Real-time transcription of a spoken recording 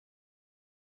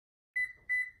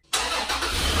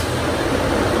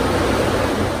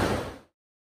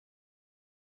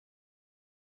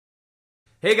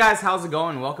Hey guys, how's it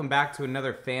going? Welcome back to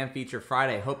another Fan Feature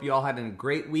Friday. Hope you all had a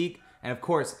great week, and of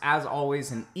course, as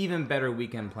always, an even better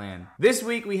weekend plan. This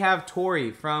week we have Tory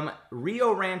from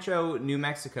Rio Rancho, New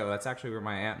Mexico. That's actually where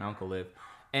my aunt and uncle live.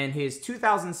 And his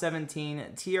 2017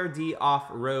 TRD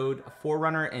off-road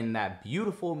 4Runner in that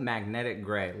beautiful magnetic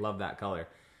gray. Love that color.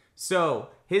 So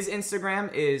his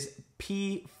Instagram is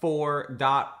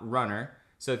p4.runner.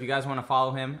 So if you guys want to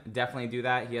follow him, definitely do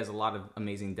that. He has a lot of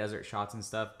amazing desert shots and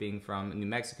stuff, being from New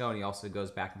Mexico, and he also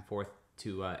goes back and forth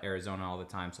to Arizona all the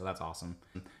time, so that's awesome.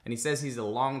 And he says he's a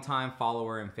longtime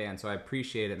follower and fan, so I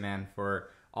appreciate it, man, for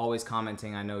always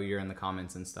commenting. I know you're in the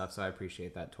comments and stuff, so I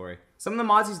appreciate that, Tory. Some of the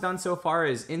mods he's done so far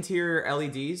is interior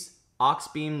LEDs,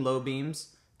 Auxbeam low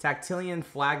beams, Tactillian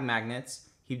flag magnets.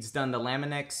 He's done the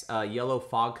LaminX yellow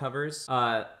fog covers.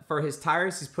 For his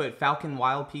tires, he's put Falken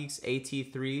Wildpeaks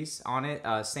AT3s on it.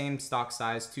 Same stock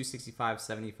size,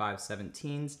 265/75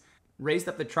 17s. Raised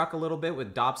up the truck a little bit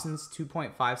with Dobinsons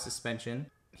 2.5 suspension.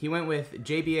 He went with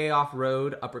JBA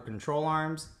off-road upper control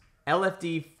arms.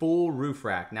 LFD full roof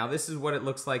rack. Now this is what it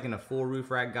looks like in a full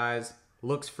roof rack, guys.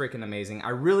 Looks freaking amazing. I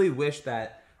really wish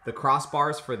that the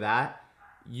crossbars for that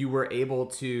you were able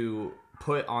to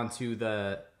put onto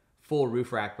the full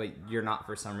roof rack, but you're not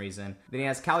for some reason. Then he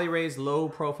has Caliraisedled low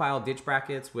profile ditch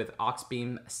brackets with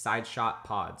Auxbeam sideshot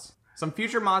pods. Some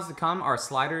future mods to come are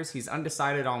sliders. He's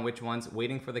undecided on which ones,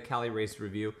 waiting for the Caliraisedled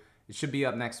review. It should be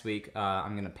up next week.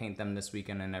 I'm gonna paint them this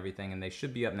weekend and everything, and they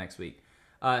should be up next week.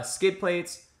 Skid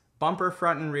plates, bumper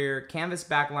front and rear, canvas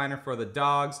backliner for the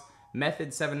dogs,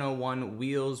 Method 701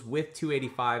 wheels with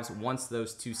 285s once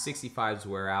those 265s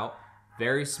wear out.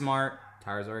 Very smart.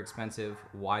 Tires are expensive.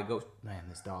 Why go? Man,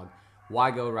 this dog.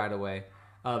 Why go right away?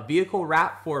 Vehicle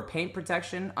wrap for paint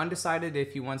protection. Undecided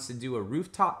if he wants to do a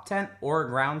rooftop tent or a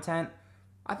ground tent.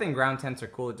 I think ground tents are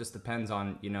cool. It just depends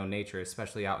on, you know, nature,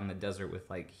 especially out in the desert with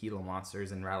like Gila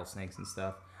monsters and rattlesnakes and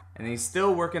stuff. And he's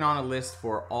still working on a list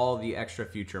for all the extra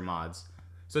future mods.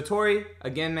 So Tory,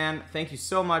 again, man, thank you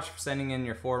so much for sending in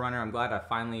your 4Runner. I'm glad I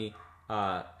finally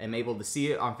am able to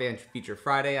see it on Fan Feature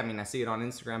Friday. I mean, I see it on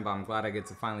Instagram, but I'm glad I get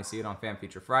to finally see it on Fan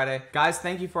Feature Friday. Guys,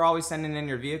 thank you for always sending in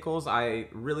your vehicles. I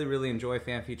really enjoy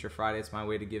Fan Feature Friday. It's my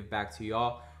way to give back to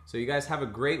y'all. So you guys have a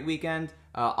great weekend.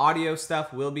 Audio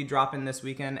stuff will be dropping this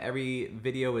weekend. Every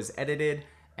video is edited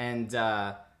and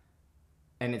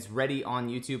it's ready on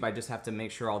YouTube. I just have to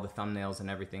make sure all the thumbnails and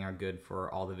everything are good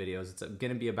for all the videos. It's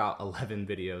gonna be about 11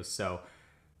 videos, so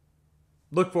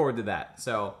look forward to that.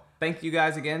 So thank you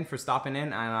guys again for stopping in,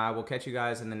 and I will catch you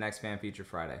guys in the next Fan Feature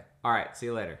Friday. All right, see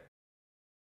you later.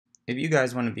 If you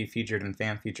guys want to be featured in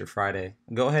Fan Feature Friday,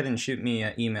 go ahead and shoot me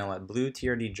an email at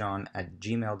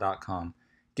bluetrdjon@gmail.com.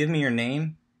 Give me your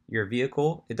name, your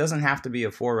vehicle. It doesn't have to be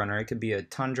a 4Runner. It could be a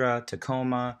Tundra,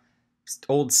 Tacoma,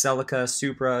 old Celica,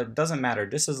 Supra. It doesn't matter,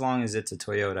 just as long as it's a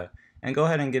Toyota. And go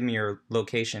ahead and give me your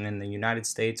location in the United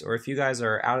States, or if you guys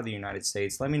are out of the United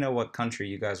States, let me know what country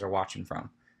you guys are watching from.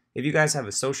 If you guys have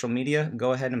a social media,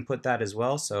 go ahead and put that as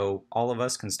well so all of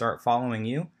us can start following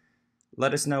you.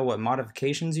 Let us know what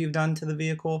modifications you've done to the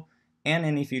vehicle and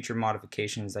any future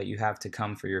modifications that you have to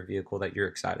come for your vehicle that you're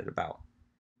excited about.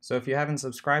 So if you haven't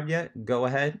subscribed yet, go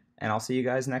ahead, and I'll see you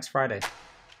guys next Friday.